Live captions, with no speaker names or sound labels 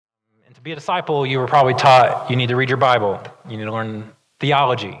To be a disciple, you were probably taught you need to read your Bible. You need to learn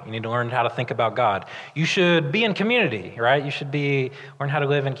theology. You need to learn how to think about God. You should be in community, right? You should learn how to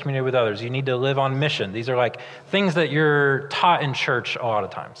live in community with others. You need to live on mission. These are like things that you're taught in church a lot of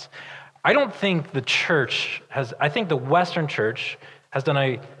times. I don't think I think the Western church has done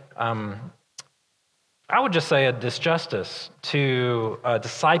I would just say a disjustice to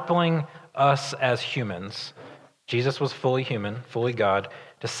discipling us as humans. Jesus was fully human, fully God,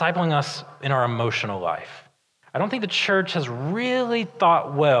 discipling us in our emotional life. I don't think the church has really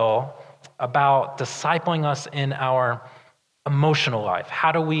thought well about discipling us in our emotional life.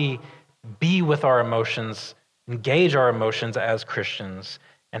 How do we be with our emotions, engage our emotions as Christians,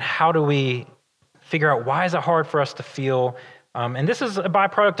 and how do we figure out why is it hard for us to feel? And this is a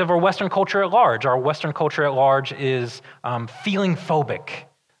byproduct of our Western culture at large. Our Western culture at large is feeling phobic,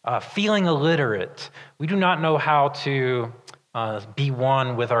 feeling illiterate. We do not know how to be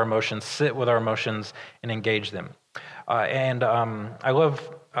one with our emotions, sit with our emotions, and engage them. I love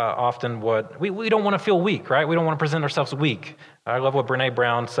often what we don't want to feel weak, right? We don't want to present ourselves weak. I love what Brene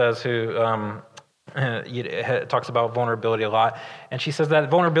Brown says, who talks about vulnerability a lot, and she says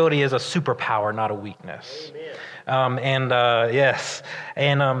that vulnerability is a superpower, not a weakness. Yes,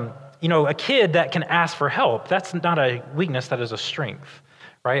 and a kid that can ask for help, that's not a weakness, that is a strength.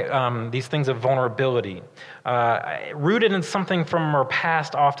 Right? These things of vulnerability. Rooted in something from our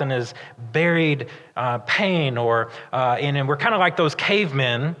past often is buried pain, and we're kind of like those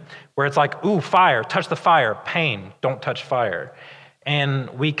cavemen where it's like, ooh, fire, touch the fire, pain, don't touch fire. And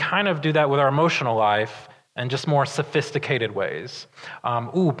we kind of do that with our emotional life in just more sophisticated ways.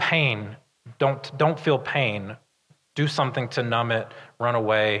 Ooh, pain, don't feel pain. Do something to numb it, run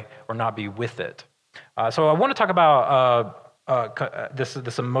away, or not be with it. So I want to talk about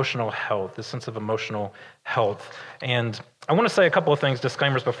this emotional health, this sense of emotional health. And I want to say a couple of things,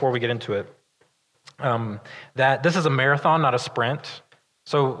 disclaimers before we get into it. That this is a marathon, not a sprint.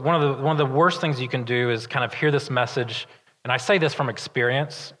 So one of the worst things you can do is kind of hear this message, and I say this from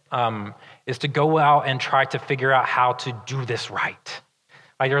experience, is to go out and try to figure out how to do this right.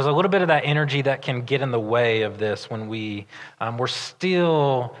 Like there's a little bit of that energy that can get in the way of this when we're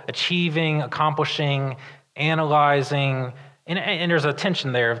still achieving, accomplishing, analyzing. And there's a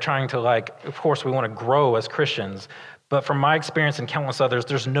tension there of trying to, of course, we want to grow as Christians, but from my experience and countless others,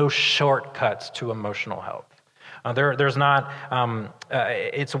 there's no shortcuts to emotional health. There's not.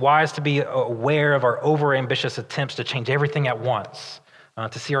 It's wise to be aware of our overambitious attempts to change everything at once,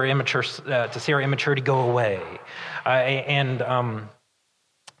 to see our immaturity go away,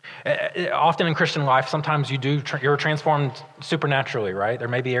 often in Christian life, sometimes you're transformed supernaturally, right? There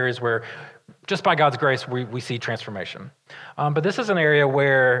may be areas where, just by God's grace, we see transformation. But this is an area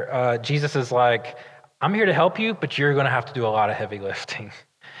where Jesus is like, I'm here to help you, but you're going to have to do a lot of heavy lifting.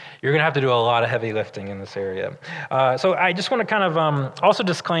 You're going to have to do a lot of heavy lifting in this area. So I just want to kind of also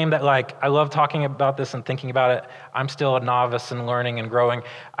disclaim that, I love talking about this and thinking about it. I'm still a novice in learning and growing.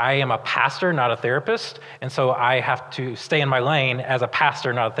 I am a pastor, not a therapist, and so I have to stay in my lane as a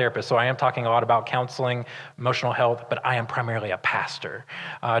pastor, not a therapist. So I am talking a lot about counseling, emotional health, but I am primarily a pastor.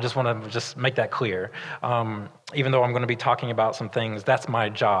 I just want to make that clear. Even though I'm going to be talking about some things, that's my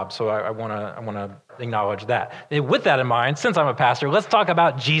job. So I want to acknowledge that. With that in mind, since I'm a pastor, let's talk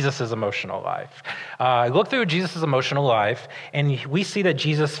about Jesus' emotional life. Look through Jesus' emotional life, and we see that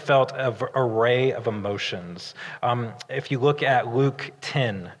Jesus felt an array of emotions. If you look at Luke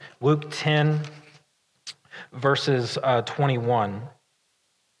 10, verses 21,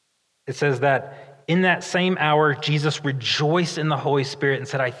 it says that in that same hour, Jesus rejoiced in the Holy Spirit and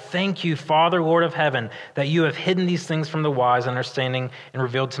said, I thank you, Father, Lord of heaven, that you have hidden these things from the wise, understanding, and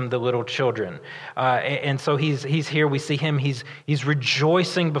revealed to the little children. And so he's here. We see him. He's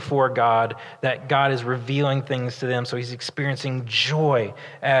rejoicing before God that God is revealing things to them. So he's experiencing joy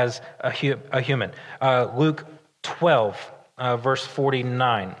as a human. Luke 12, verse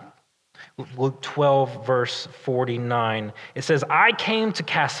 49. Luke 12, verse 49, it says, I came to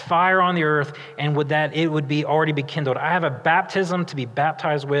cast fire on the earth, and would that it would be already be kindled. I have a baptism to be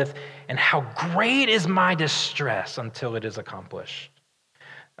baptized with, and how great is my distress until it is accomplished.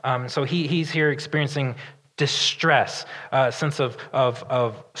 So he's here experiencing distress, a sense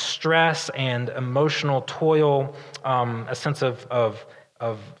of stress and emotional toil, a sense of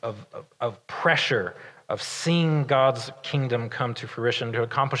pressure, of seeing God's kingdom come to fruition, to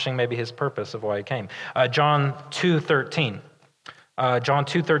accomplishing maybe his purpose of why he came. John 2:13. John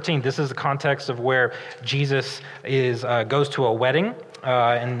 2:13, this is the context of where Jesus goes to a wedding,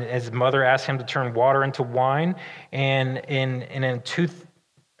 and his mother asks him to turn water into wine. And in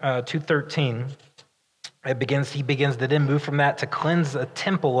 2:13, He begins to then move from that to cleanse the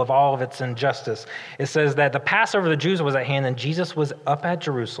temple of all of its injustice. It says that the Passover of the Jews was at hand, and Jesus was up at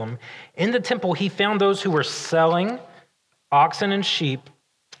Jerusalem. In the temple, he found those who were selling oxen and sheep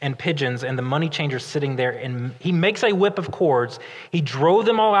and pigeons, and the money changers sitting there. And he makes a whip of cords. He drove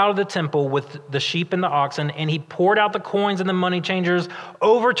them all out of the temple with the sheep and the oxen, and he poured out the coins and the money changers,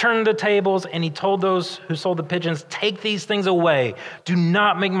 overturned the tables, and he told those who sold the pigeons, "Take these things away. Do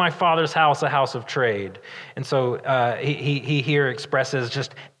not make my Father's house a house of trade." And so he here expresses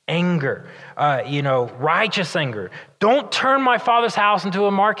just anger, righteous anger. Don't turn my Father's house into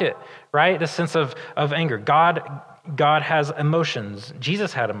a market, right? The sense of anger. God has emotions.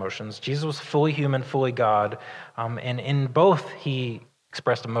 Jesus had emotions. Jesus was fully human, fully God. And in both, he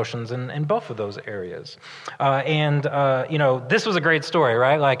expressed emotions in both of those areas. This was a great story,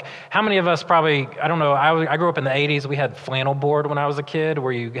 right? Like, how many of us probably, I don't know, I grew up in the 80s. We had flannel board when I was a kid,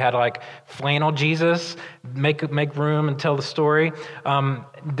 where you had like flannel Jesus, make room and tell the story.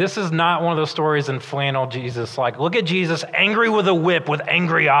 This is not one of those stories in flannel Jesus. Like, look at Jesus angry with a whip with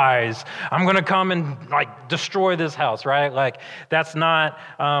angry eyes. I'm going to come and like destroy this house, right? Like, that's not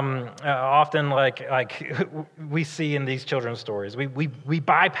often like we see in these children's stories. We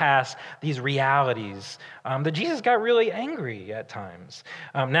bypass these realities that Jesus got really angry at times.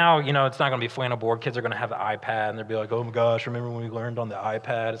 Now, it's not going to be flannel board. Kids are going to have the iPad, and they'll be like, "Oh my gosh, remember when we learned on the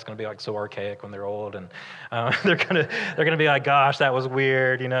iPad?" It's going to be like so archaic when they're old, and they're going to be like, "Gosh, that was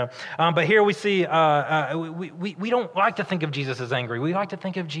weird," But here we see we don't like to think of Jesus as angry. We like to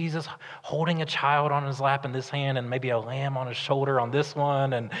think of Jesus holding a child on his lap in this hand, and maybe a lamb on his shoulder on this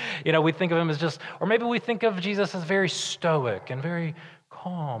one, and we think of him as or maybe we think of Jesus as very stoic and very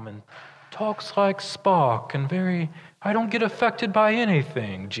calm and talks like Spock and I don't get affected by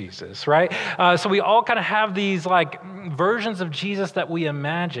anything, Jesus, right? So we all kind of have these like versions of Jesus that we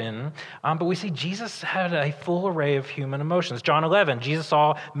imagine, but we see Jesus had a full array of human emotions. John 11, Jesus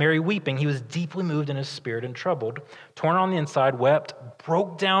saw Mary weeping. He was deeply moved in his spirit and troubled, torn on the inside, wept,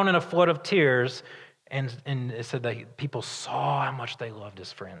 broke down in a flood of tears, and it said that people saw how much they loved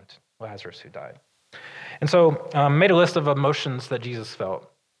his friend, Lazarus, who died. And so made a list of emotions that Jesus felt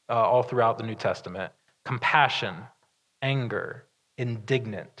all throughout the New Testament: compassion, anger,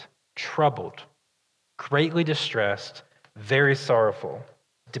 indignant, troubled, greatly distressed, very sorrowful,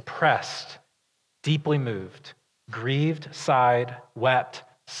 depressed, deeply moved, grieved, sighed, wept,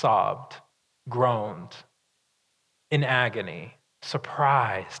 sobbed, groaned, in agony,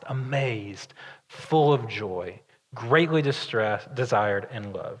 surprised, amazed, full of joy, greatly distressed, desired,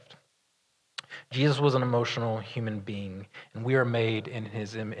 and loved. Jesus was an emotional human being, and we are made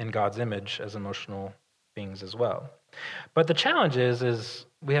in God's image as emotional beings as well. But the challenge is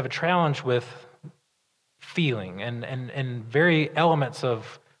we have a challenge with feeling and very elements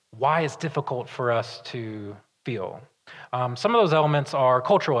of why it's difficult for us to feel. Some of those elements are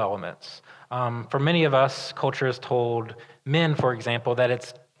cultural elements. For many of us, culture has told men, for example, that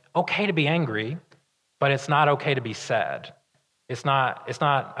it's okay to be angry, but it's not okay to be sad. It's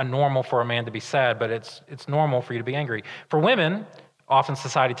not a normal for a man to be sad, but it's normal for you to be angry. For women, often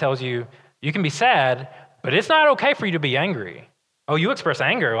society tells you you can be sad, but it's not okay for you to be angry. Oh, you express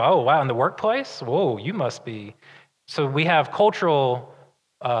anger. Oh, wow, in the workplace? Whoa, you must be. So we have cultural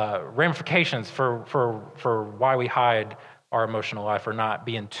ramifications for why we hide our emotional life or not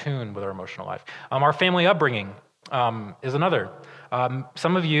be in tune with our emotional life. Our family upbringing is another.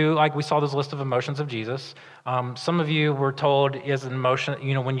 Some of you, like we saw this list of emotions of Jesus, some of you were told as an emotion,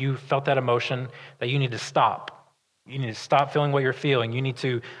 when you felt that emotion, that you need to stop. You need to stop feeling what you're feeling. You need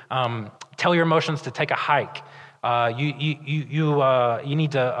to tell your emotions to take a hike. You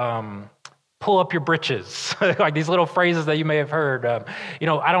need to pull up your britches, like these little phrases that you may have heard.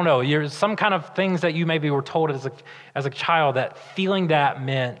 I don't know. There's some kind of things that you maybe were told as a child that feeling that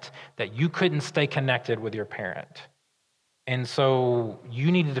meant that you couldn't stay connected with your parent. And so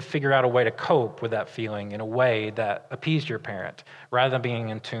you needed to figure out a way to cope with that feeling in a way that appeased your parent rather than being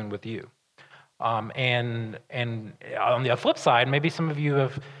in tune with you. And on the flip side, maybe some of you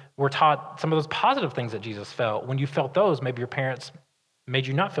were taught some of those positive things that Jesus felt. When you felt those, maybe your parents made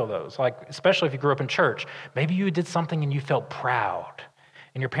you not feel those. Like, especially if you grew up in church, maybe you did something and you felt proud.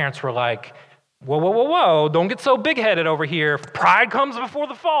 And your parents were like, whoa, don't get so big-headed over here. Pride comes before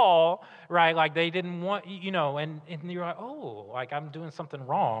the fall, right? Like they didn't want, and you're like, oh, like I'm doing something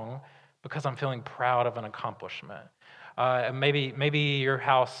wrong because I'm feeling proud of an accomplishment. Maybe your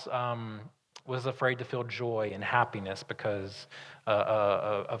house was afraid to feel joy and happiness because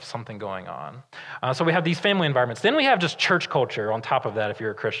of something going on. So we have these family environments. Then we have just church culture on top of that if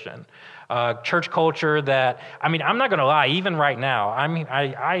you're a Christian. Church culture that, I'm not going to lie, even right now,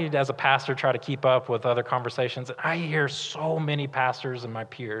 I, as a pastor, try to keep up with other conversations. And I hear so many pastors and my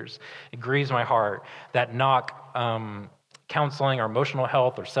peers, it grieves my heart, that knock counseling or emotional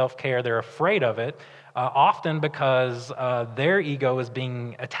health or self-care. They're afraid of it, often because their ego is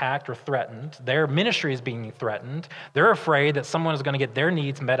being attacked or threatened. Their ministry is being threatened. They're afraid that someone is going to get their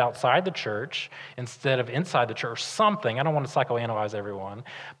needs met outside the church instead of inside the church, or something. I don't want to psychoanalyze everyone,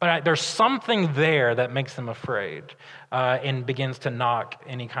 but there's something there that makes them afraid and begins to knock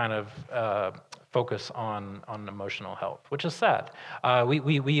any kind of focus on emotional health, which is sad.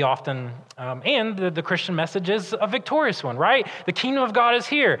 We often, and the Christian message is a victorious one, right? The kingdom of God is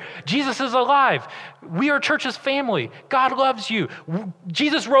here. Jesus is alive. We are church's family. God loves you.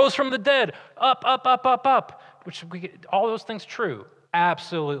 Jesus rose from the dead. Up, up, up, up, up. All those things true.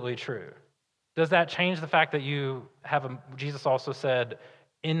 Absolutely true. Does that change the fact that you have Jesus also said,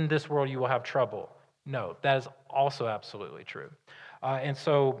 in this world you will have trouble? No, that is also absolutely true. And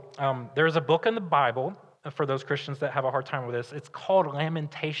so there's a book in the Bible for those Christians that have a hard time with this. It's called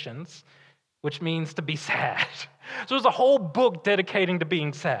Lamentations, which means to be sad. So there's a whole book dedicating to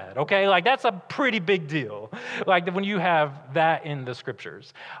being sad, okay? Like, that's a pretty big deal, like when you have that in the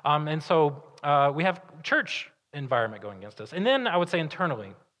scriptures. And so we have church environment going against us. And then I would say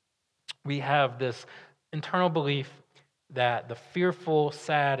internally, we have this internal belief that the fearful,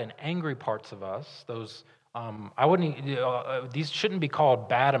 sad, and angry parts of us, those these shouldn't be called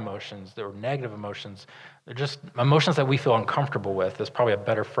bad emotions or negative emotions. They're just emotions that we feel uncomfortable with. There's probably a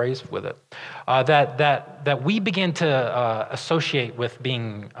better phrase with it. That we begin to associate with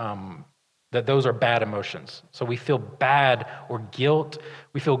being that those are bad emotions. So we feel bad or guilt.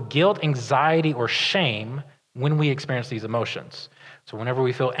 We feel guilt, anxiety, or shame when we experience these emotions. So whenever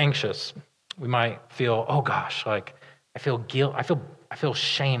we feel anxious, we might feel, oh gosh, like I feel guilt. I feel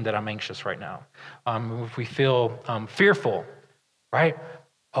shame that I'm anxious right now. If we feel fearful, right?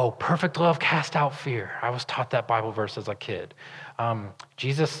 Oh, perfect love cast out fear. I was taught that Bible verse as a kid.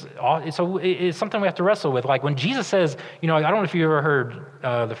 Jesus, so it's something we have to wrestle with. Like when Jesus says, I don't know if you ever heard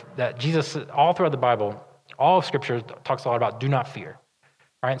that Jesus, all throughout the Bible, all of Scripture talks a lot about do not fear.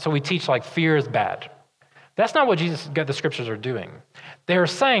 Right? And so we teach like fear is bad. That's not what the Scriptures are doing. They're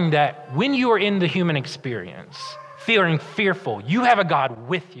saying that when you are in the human experience, feeling fearful, you have a God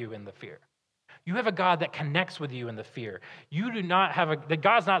with you in the fear. You have a God that connects with you in the fear. You do not have that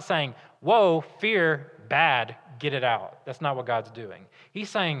God's not saying, whoa, fear, bad, get it out. That's not what God's doing.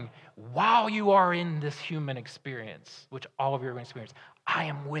 He's saying, while you are in this human experience, which all of you are going to experience, I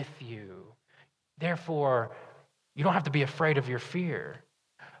am with you. Therefore, you don't have to be afraid of your fear.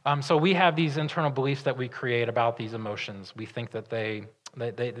 So we have these internal beliefs that we create about these emotions. We think that they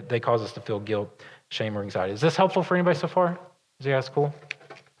cause us to feel guilt, shame, or anxiety. Is this helpful for anybody so far? Is you guys cool?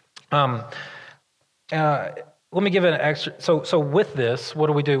 Let me give it an extra. So with this, what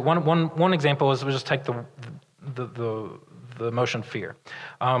do we do? One example is we just take the emotion fear.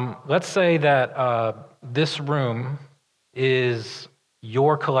 Let's say that this room is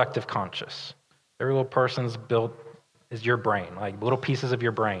your collective conscious. Every little person's built is your brain, like little pieces of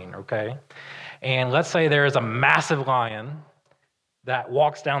your brain, okay? And let's say there is a massive lion that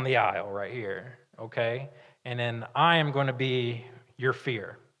walks down the aisle right here, okay? And then I am going to be your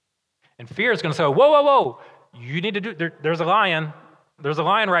fear. And fear is going to say, whoa, whoa, whoa, you need to do, there's a lion. There's a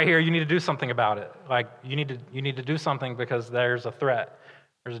lion right here. You need to do something about it. Like, you need to do something because there's a threat.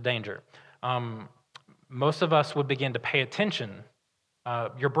 There's a danger. Most of us would begin to pay attention.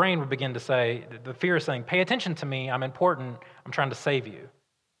 Your brain would begin to say, the fear is saying, pay attention to me. I'm important. I'm trying to save you.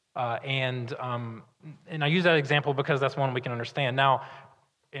 And I use that example because that's one we can understand. Now,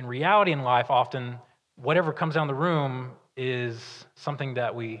 in reality in life, often whatever comes down the room is something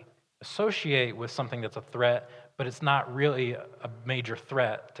that we associate with something that's a threat, but it's not really a major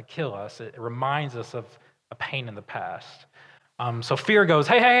threat to kill us. It reminds us of a pain in the past. So fear goes,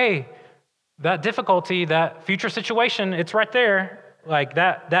 hey, that difficulty, that future situation, it's right there. Like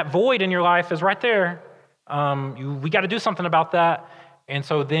that void in your life is right there. We got to do something about that. And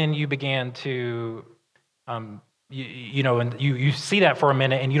so then you began to, and you see that for a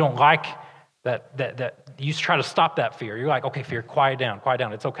minute, and you don't like that you try to stop that fear. You're like, okay, fear, quiet down.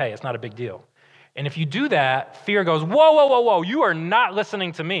 It's okay. It's not a big deal. And if you do that, fear goes, whoa, you are not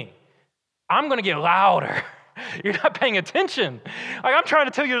listening to me. I'm going to get louder. You're not paying attention. Like, I'm trying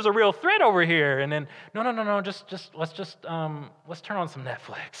to tell you there's a real threat over here. And then, no, just let's turn on some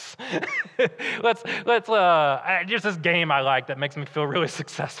Netflix. There's this game I like that makes me feel really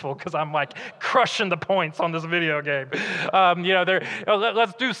successful because I'm like crushing the points on this video game.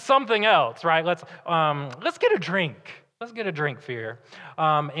 Let's do something else, right? Let's get a drink. Let's get a drink, Fear.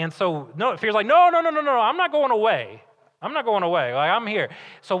 And so, no, Fear's like, no, I'm not going away. I'm not going away. Like, I'm here.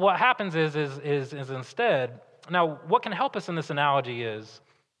 So what happens is instead, now what can help us in this analogy is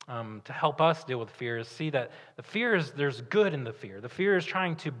to help us deal with fear is see that the fear is, there's good in the fear. The fear is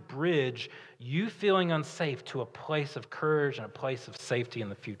trying to bridge you feeling unsafe to a place of courage and a place of safety in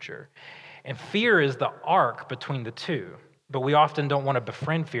the future. And fear is the arc between the two. But we often don't want to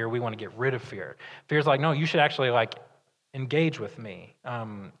befriend fear. We want to get rid of fear. Fear's like, no, you should actually engage with me.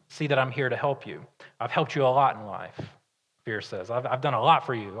 See that I'm here to help you. I've helped you a lot in life. Fear says, I've done a lot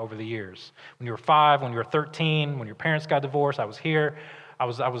for you over the years. When you were 5, when you were 13, when your parents got divorced, I was here. I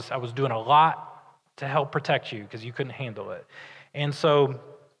was doing a lot to help protect you because you couldn't handle it. And so,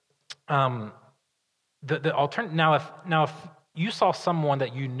 the alternative now if you saw someone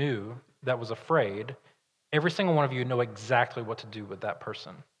that you knew that was afraid, every single one of you know exactly what to do with that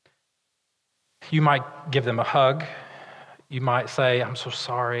person. You might give them a hug. You might say, "I'm so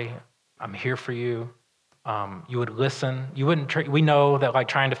sorry. I'm here for you." You would listen. You wouldn't. We know that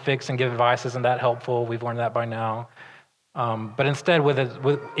trying to fix and give advice isn't that helpful. We've learned that by now. But instead,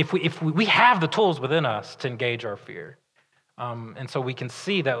 if we have the tools within us to engage our fear, and so we can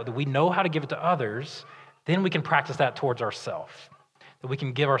see that we know how to give it to others, then we can practice that towards ourselves. That we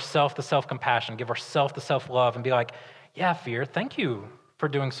can give ourselves the self-compassion, give ourselves the self-love, and be like, "Yeah, fear, thank you for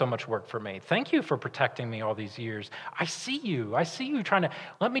doing so much work for me. Thank you for protecting me all these years. I see you trying to,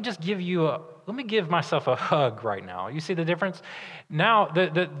 let me give myself a hug right now." You see the difference? Now,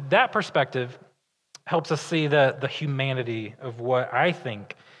 that perspective helps us see the humanity of what I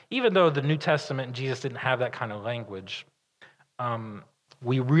think, even though the New Testament and Jesus didn't have that kind of language,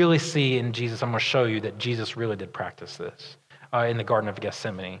 we really see in Jesus, I'm going to show you that Jesus really did practice this. In the Garden of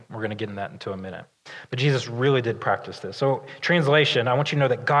Gethsemane. We're going to get into that into a minute. But Jesus really did practice this. So, translation, I want you to know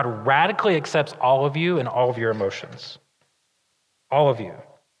that God radically accepts all of you and all of your emotions. All of you.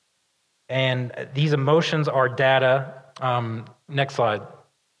 And these emotions are data. Next slide.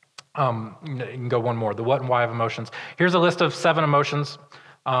 You can go one more. The what and why of emotions. Here's a list of 7 emotions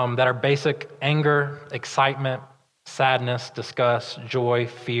that are basic: anger, excitement, sadness, disgust, joy,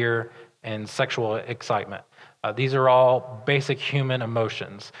 fear, and sexual excitement. These are all basic human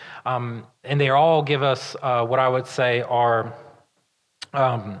emotions. And they all give us what I would say are,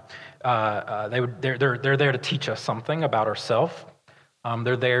 they're there to teach us something about ourselves.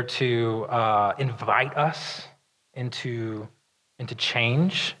 They're there to invite us into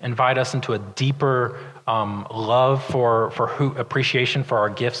change, invite us into a deeper love for appreciation for our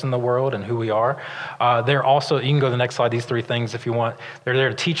gifts in the world and who we are. They're also, you can go to the next slide, these 3 things if you want. They're there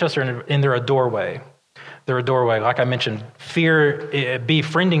to teach us, and they're a doorway. They're a doorway. Like I mentioned,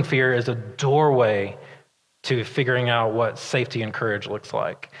 befriending fear is a doorway to figuring out what safety and courage looks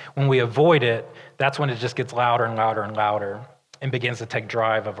like. When we avoid it, that's when it just gets louder and louder and louder and begins to take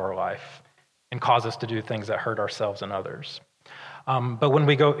drive of our life and cause us to do things that hurt ourselves and others. But when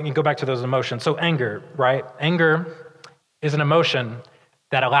you go back to those emotions, so anger, right? Anger is an emotion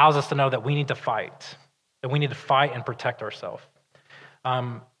that allows us to know that we need to fight and protect ourselves.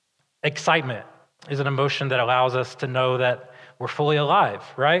 Excitement is an emotion that allows us to know that we're fully alive,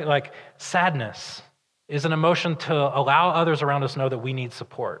 right? Like sadness is an emotion to allow others around us know that we need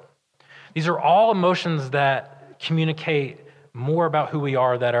support. These are all emotions that communicate more about who we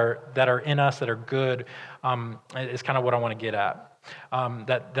are, that are in us, that are good, is kind of what I want to get at.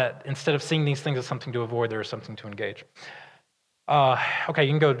 That instead of seeing these things as something to avoid, there is something to engage. Okay, you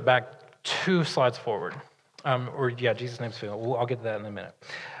can go back 2 slides forward. Jesus' name's Phil. I'll get to that in a minute.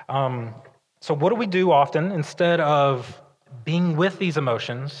 So what do we do often? Instead of being with these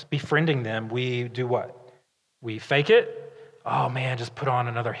emotions, befriending them, we do what? We fake it. Oh man, just put on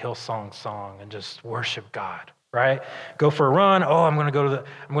another Hillsong song and just worship God, right? Go for a run. Oh,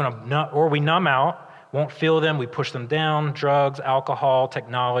 or we numb out, won't feel them. We push them down, drugs, alcohol,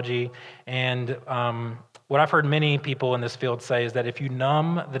 technology. And what I've heard many people in this field say is that if you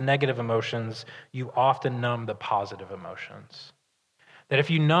numb the negative emotions, you often numb the positive emotions. That if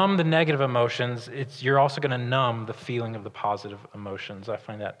you numb the negative emotions, you're also going to numb the feeling of the positive emotions. I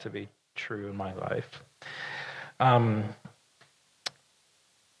find that to be true in my life. And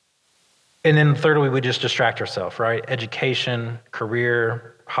then thirdly, we just distract ourselves, right? Education,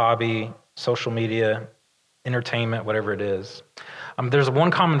 career, hobby, social media, entertainment, whatever it is. There's one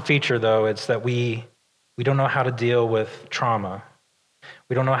common feature, though. It's that we We don't know how to deal with trauma.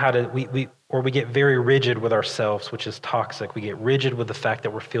 We don't know how to, we get very rigid with ourselves, which is toxic. We get rigid with the fact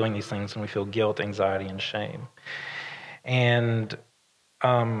that we're feeling these things and we feel guilt, anxiety, and shame. And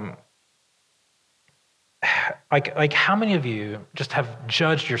like how many of you just have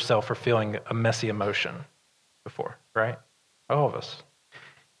judged yourself for feeling a messy emotion before, right? All of us.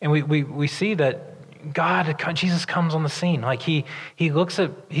 And we see that Jesus comes on the scene. Like he looks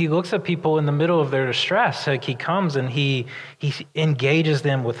at people in the middle of their distress. Like he comes and he engages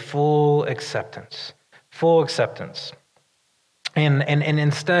them with full acceptance. And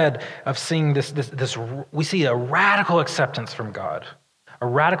instead of seeing this, we see a radical acceptance from God. A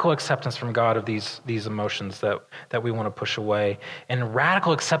radical acceptance from God of these emotions that we want to push away. And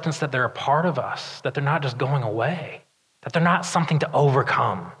radical acceptance that they're a part of us, that they're not just going away, that they're not something to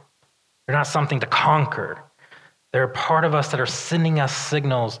overcome. They're not something to conquer. They're a part of us that are sending us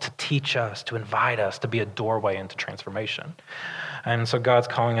signals to teach us, to invite us, to be a doorway into transformation. And so God's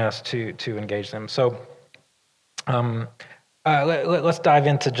calling us to engage them. So let's dive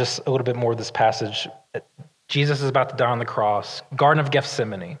into just a little bit more of this passage. Jesus is about to die on the cross, Garden of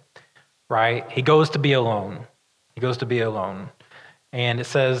Gethsemane, right? He goes to be alone. And it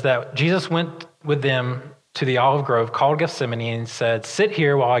says that Jesus went with them to the olive grove called Gethsemane and said, "Sit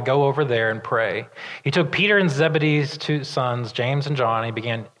here while I go over there and pray." He took Peter and Zebedee's two sons, James and John,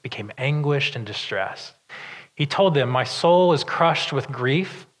 and became anguished and distressed. He told them, "My soul is crushed with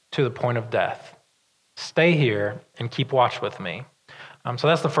grief to the point of death. Stay here and keep watch with me." So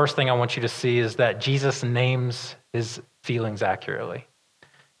that's the first thing I want you to see, is that Jesus names his feelings accurately.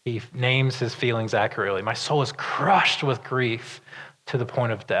 He names his feelings accurately. My soul is crushed with grief to the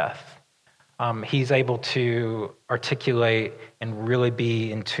point of death. He's able to articulate and really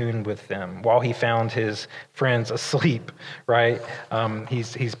be in tune with them. While he found his friends asleep, right?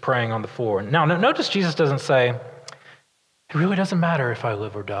 He's praying on the floor. Now, notice Jesus doesn't say, "It really doesn't matter if I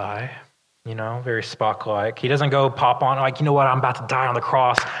live or die." Very Spock-like. He doesn't go pop on, like, you know what, I'm about to die on the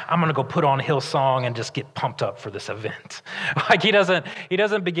cross. I'm going to go put on Hillsong and just get pumped up for this event. Like, he doesn't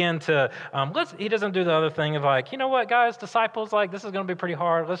begin to, he doesn't do the other thing of like, you know what, guys, disciples, like, this is going to be pretty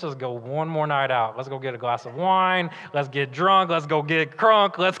hard. Let's just go one more night out. Let's go get a glass of wine. Let's get drunk. Let's go get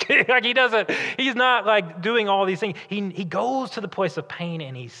crunk. He's not like doing all these things. He goes to the place of pain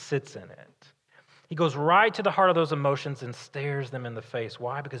and he sits in it. He goes right to the heart of those emotions and stares them in the face.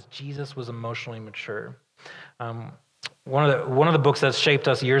 Why? Because Jesus was emotionally mature. One of the books that shaped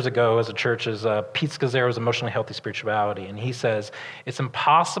us years ago as a church is Pete Scazzero's Emotionally Healthy Spirituality. And he says, it's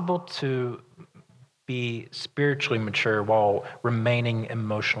impossible to be spiritually mature while remaining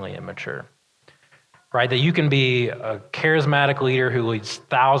emotionally immature. Right? That you can be a charismatic leader who leads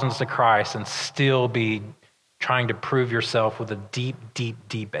thousands to Christ and still be trying to prove yourself with a deep, deep,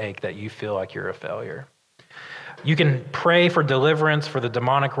 deep ache that you feel like you're a failure. You can pray for deliverance for the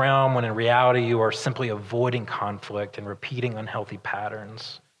demonic realm when in reality you are simply avoiding conflict and repeating unhealthy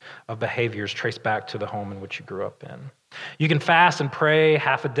patterns of behaviors traced back to the home in which you grew up in. You can fast and pray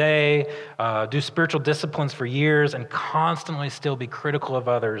half a day, do spiritual disciplines for years, and constantly still be critical of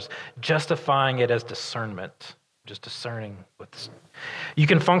others, justifying it as discernment, just discerning what's. You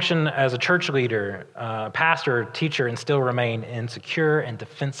can function as a church leader, pastor, teacher, and still remain insecure and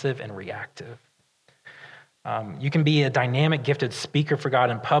defensive and reactive. You can be a dynamic, gifted speaker for God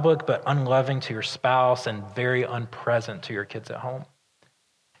in public, but unloving to your spouse and very unpresent to your kids at home.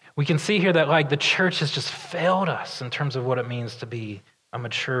 We can see here that like the church has just failed us in terms of what it means to be a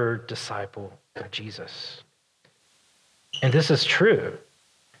mature disciple of Jesus. And this is true.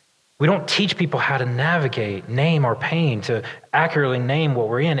 We don't teach people how to name our pain, to accurately name what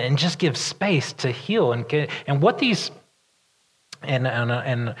we're in, and just give space to heal and what these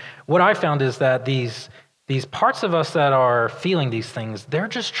and what I found is that these parts of us that are feeling these things, they're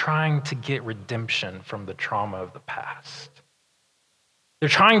just trying to get redemption from the trauma of the past. They're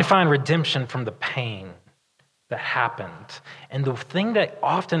trying to find redemption from the pain that happened. And the thing that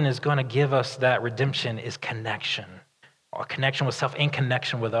often is going to give us that redemption is connection. A connection with self and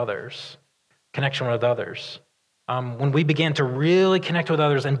connection with others. When we begin to really connect with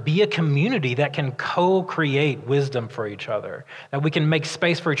others and be a community that can co-create wisdom for each other, that we can make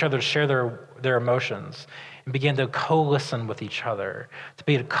space for each other to share their emotions and begin to co-listen with each other, to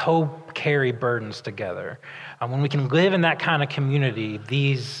be to co-carry burdens together. When we can live in that kind of community,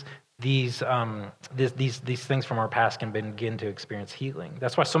 these things from our past can begin to experience healing.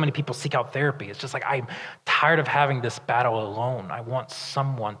 That's why so many people seek out therapy. It's just like, I'm tired of having this battle alone. I want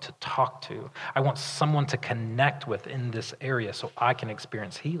someone to talk to. I want someone to connect with in this area so I can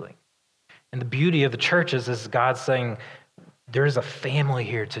experience healing. And the beauty of the church is God saying, there is a family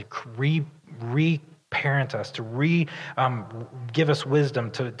here to parent us, to give us wisdom,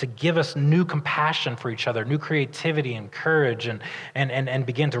 to give us new compassion for each other, new creativity and courage, and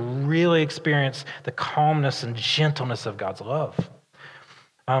begin to really experience the calmness and gentleness of God's love.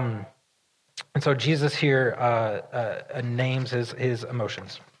 And so Jesus here names his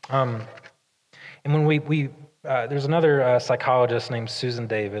emotions. And when we there's another psychologist named Susan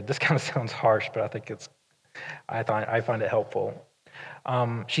David. This kind of sounds harsh, but I think I find it helpful.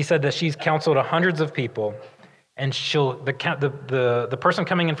 She said that she's counseled hundreds of people, and the person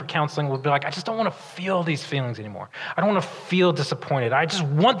coming in for counseling will be like, I just don't want to feel these feelings anymore. I don't want to feel disappointed. I just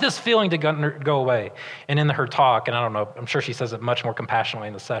want this feeling to go away. And in her talk, and I don't know, I'm sure she says it much more compassionately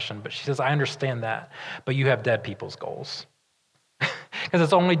in the session, but she says, I understand that, but you have dead people's goals. Because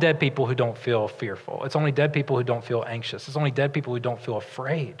it's only dead people who don't feel fearful. It's only dead people who don't feel anxious. It's only dead people who don't feel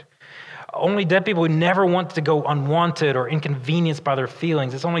afraid. Only dead people who never want to go unwanted or inconvenienced by their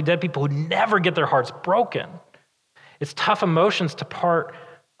feelings. It's only dead people who never get their hearts broken. It's tough emotions it's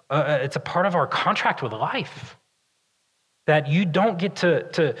a part of our contract with life. That you don't get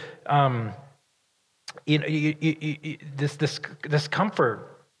this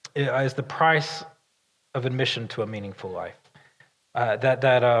comfort is the price of admission to a meaningful life.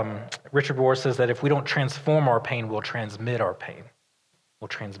 Richard Rohr says that if we don't transform our pain, we'll transmit our pain. We'll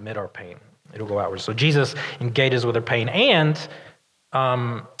transmit our pain. It'll go outwards. So Jesus engages with our pain. And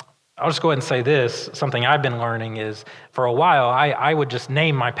I'll just go ahead and say this. Something I've been learning is for a while, I would just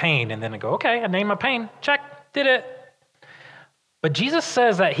name my pain and then go, okay, I named my pain. Check, did it. But Jesus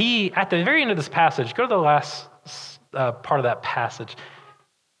says that at the very end of this passage, go to the last part of that passage.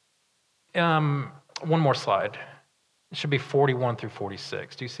 One more slide. It should be 41 through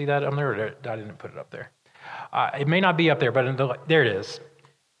 46. Do you see that on there? Or I didn't put it up there. It may not be up there, but there it is.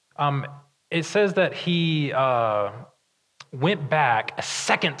 It says that he went back a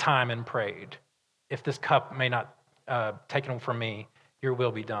second time and prayed, if this cup may not taken from me, your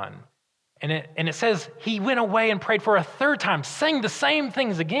will be done. And it says he went away and prayed for a third time, saying the same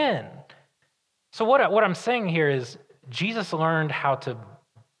things again. So what I'm saying here is Jesus learned how to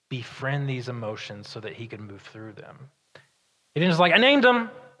befriend these emotions so that he could move through them. He didn't just I named them.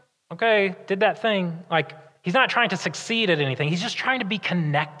 Okay, did that thing. He's not trying to succeed at anything. He's just trying to be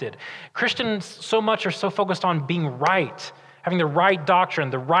connected. Christians so much are so focused on being right, having the right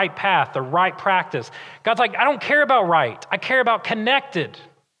doctrine, the right path, the right practice. God's I don't care about right. I care about connected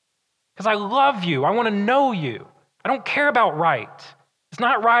because I love you. I want to know you. I don't care about right. It's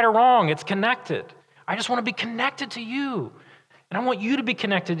not right or wrong. It's connected. I just want to be connected to you. And I want you to be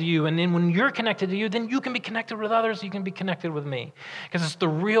connected to you. And then when you're connected to you, then you can be connected with others. You can be connected with me. Because it's the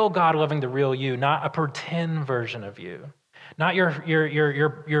real God loving the real you, not a pretend version of you. Not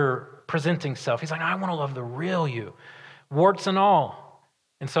your presenting self. He's I want to love the real you, warts and all.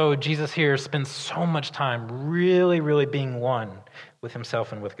 And so Jesus here spends so much time really, really being one with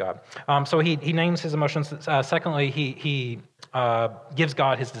himself and with God. So he names his emotions. Secondly, he gives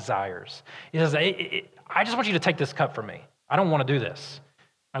God his desires. He says, I just want you to take this cup from me. I don't want to do this.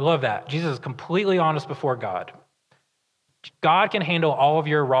 I love that. Jesus is completely honest before God. God can handle all of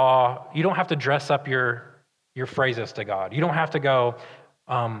your raw. You don't have to dress up your phrases to God. You don't have to go,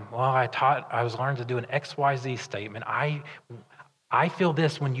 I was learning to do an XYZ statement. I feel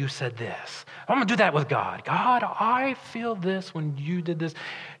this when you said this. I'm going to do that with God. God, I feel this when you did this.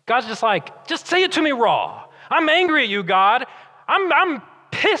 God's just say it to me raw. I'm angry at you, God. I'm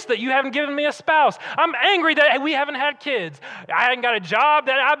pissed that you haven't given me a spouse. I'm angry that we haven't had kids. I haven't got a job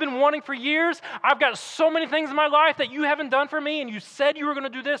that I've been wanting for years. I've got so many things in my life that you haven't done for me, and you said you were going to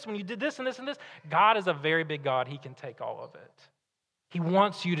do this when you did this and this and this. God is a very big God. He can take all of it. He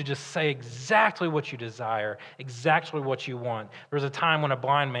wants you to just say exactly what you desire, exactly what you want. There was a time when a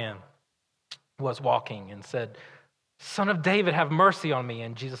blind man was walking and said, Son of David, have mercy on me.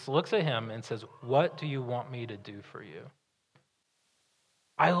 And Jesus looks at him and says, what do you want me to do for you?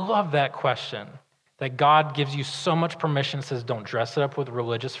 I love that question, that God gives you so much permission, says, don't dress it up with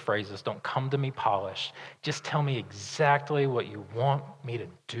religious phrases. Don't come to me polished. Just tell me exactly what you want me to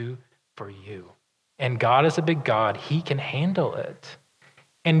do for you. And God is a big God. He can handle it.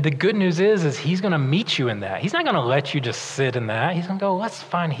 And the good news is he's going to meet you in that. He's not going to let you just sit in that. He's going to go, let's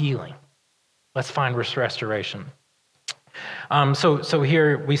find healing. Let's find restoration. So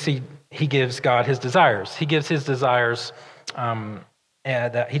here we see he gives God his desires. He gives his desires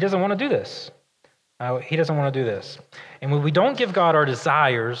that he doesn't want to do this. He doesn't want to do this. And when we don't give God our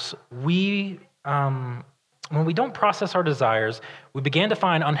desires, when we don't process our desires, we begin to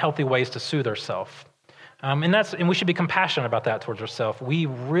find unhealthy ways to soothe ourselves. And we should be compassionate about that towards ourselves. We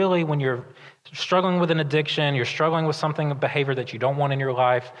really, when you're struggling with an addiction, you're struggling with a behavior that you don't want in your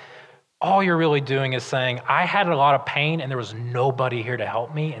life, all you're really doing is saying, I had a lot of pain and there was nobody here to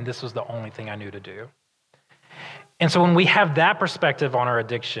help me, and this was the only thing I knew to do. And so when we have that perspective on our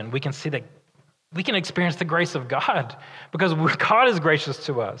addiction, we can see that we can experience the grace of God because God is gracious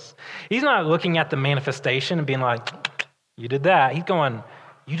to us. He's not looking at the manifestation and being like, you did that. He's going,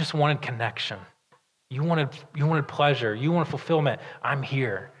 you just wanted connection. You wanted pleasure. You wanted fulfillment. I'm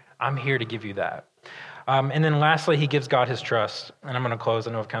here. I'm here to give you that. And then lastly, he gives God his trust. And I'm going to close.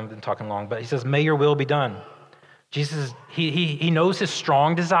 I know I've kind of been talking long, but he says, may your will be done. Jesus, he knows his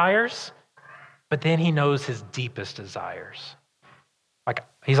strong desires, but then he knows his deepest desires.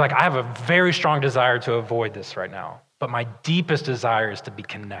 He's like, I have a very strong desire to avoid this right now, but my deepest desire is to be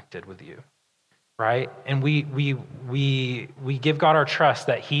connected with you, right? And we give God our trust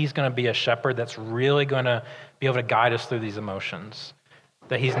that he's going to be a shepherd that's really going to be able to guide us through these emotions,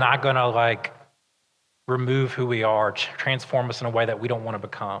 that he's not going to remove who we are, transform us in a way that we don't want to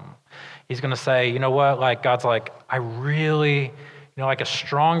become. He's going to say, you know what? God's like, I really, a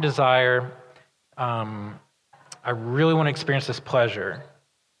strong desire. I really want to experience this pleasure,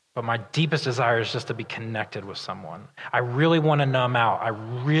 but my deepest desire is just to be connected with someone. I really want to numb out. I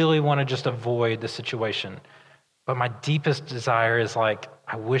really want to just avoid the situation. But my deepest desire is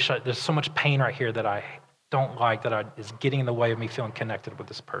there's so much pain right here that I don't like that is getting in the way of me feeling connected with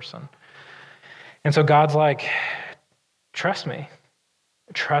this person. And so God's like, trust me,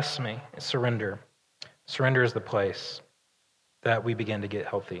 surrender. Surrender is the place that we begin to get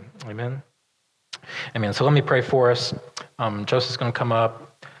healthy. Amen? Amen. So let me pray for us. Joseph's going to come up.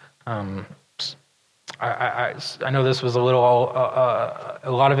 I know this was a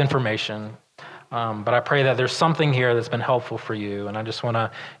lot of information, but I pray that there's something here that's been helpful for you, and I just want to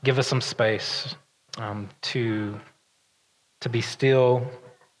give us some space to be still,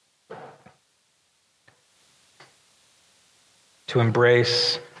 to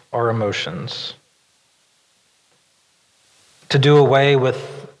embrace our emotions, to do away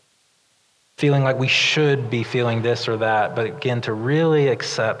with feeling like we should be feeling this or that, but again, to really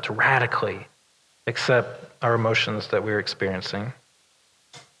radically accept our emotions that we're experiencing.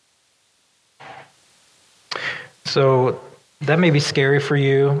 So that may be scary for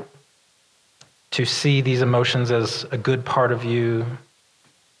you to see these emotions as a good part of you,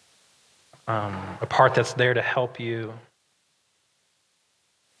 a part that's there to help you.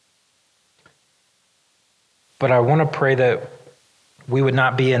 But I want to pray that we would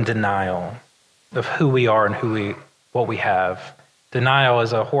not be in denial of who we are and what we have. Denial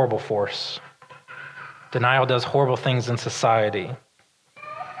is a horrible force. Denial does horrible things in society.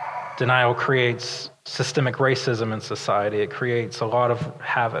 Denial creates systemic racism in society. It creates a lot of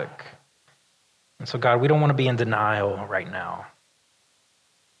havoc. And so, God, we don't want to be in denial right now.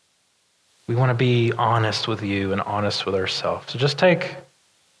 We want to be honest with you and honest with ourselves. So just take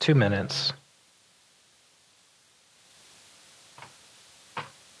 2 minutes.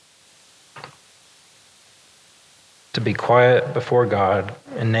 To be quiet before God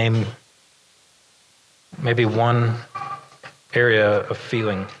and name maybe one area of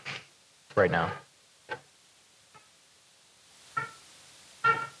feeling right now.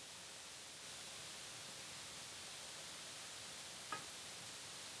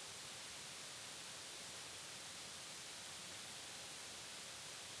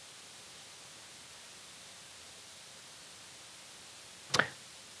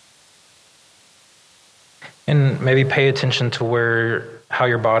 And maybe pay attention to how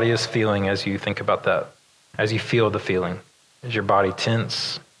your body is feeling as you think about that, as you feel the feeling. Is your body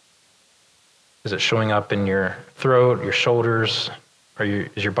tense? Is it showing up in your throat, your shoulders?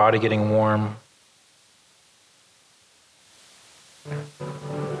 Is your body getting warm?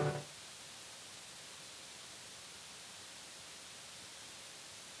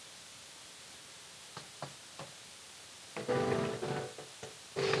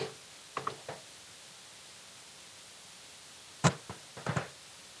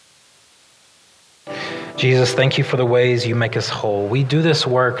 Jesus, thank you for the ways you make us whole. We do this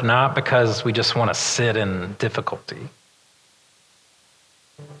work not because we just want to sit in difficulty.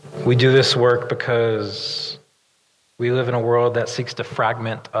 We do this work because we live in a world that seeks to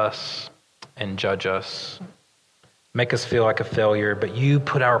fragment us and judge us, make us feel like a failure, but you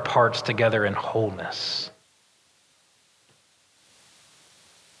put our parts together in wholeness.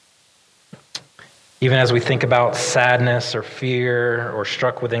 Even as we think about sadness or fear or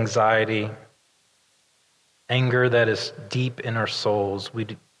struck with anxiety, anger that is deep in our souls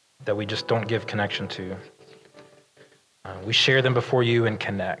that we just don't give connection to. We share them before you and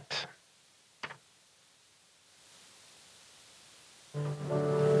connect.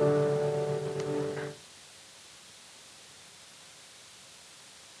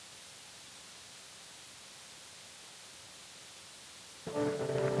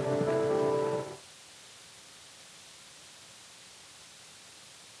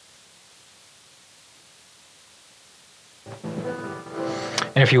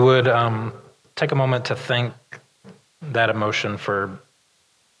 And if you would, take a moment to thank that emotion for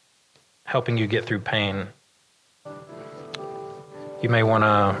helping you get through pain. You may want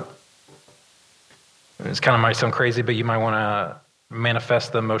to, it kind of might sound crazy, but you might want to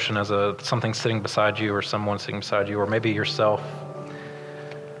manifest the emotion as something sitting beside you or someone sitting beside you, or maybe yourself.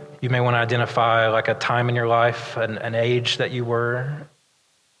 You may want to identify like a time in your life, an age that you were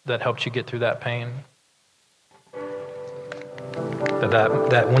that helped you get through that pain.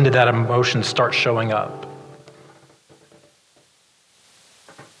 That when did that emotion start showing up?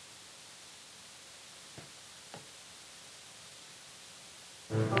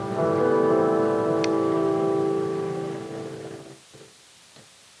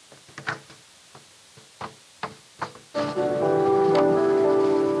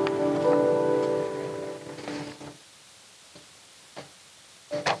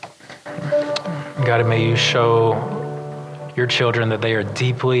 God, may you show your children that they are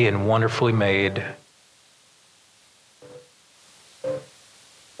deeply and wonderfully made.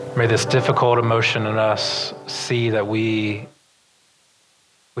 May this difficult emotion in us see that we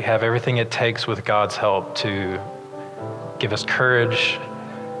have everything it takes with God's help to give us courage,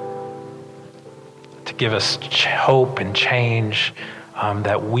 to give us hope and change,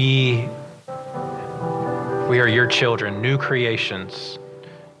 that we are your children, new creations,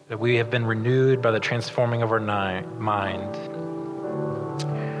 that we have been renewed by the transforming of our mind,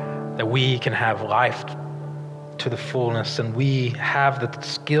 that we can have life to the fullness, and we have the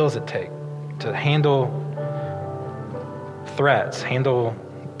skills it takes to handle threats, handle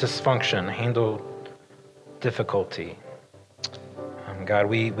dysfunction, handle difficulty. God,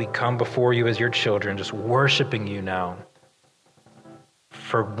 we come before you as your children, just worshiping you now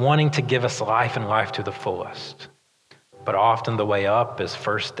for wanting to give us life and life to the fullest. But often the way up is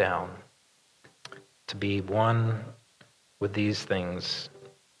first down, to be one with these things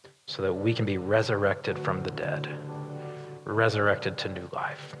so that we can be resurrected from the dead, resurrected to new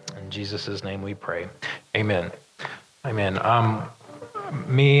life. In Jesus' name we pray. Amen. Amen.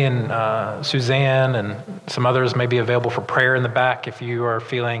 Me and Suzanne and some others may be available for prayer in the back if you are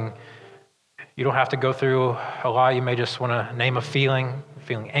feeling, you don't have to go through a lot. You may just want to name a feeling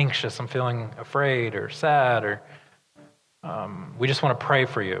anxious, I'm feeling afraid or sad, or we just want to pray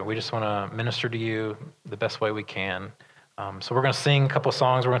for you. We just want to minister to you the best way we can. So we're going to sing a couple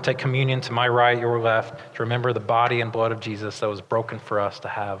songs. We're going to take communion to my right, your left, to remember the body and blood of Jesus that was broken for us to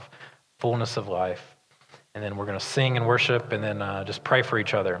have fullness of life. And then we're going to sing and worship, and then just pray for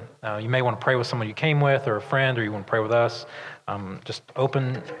each other. You may want to pray with someone you came with or a friend, or you want to pray with us. Just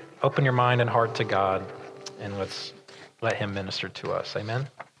open your mind and heart to God, and let's let him minister to us. Amen?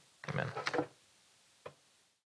 Amen.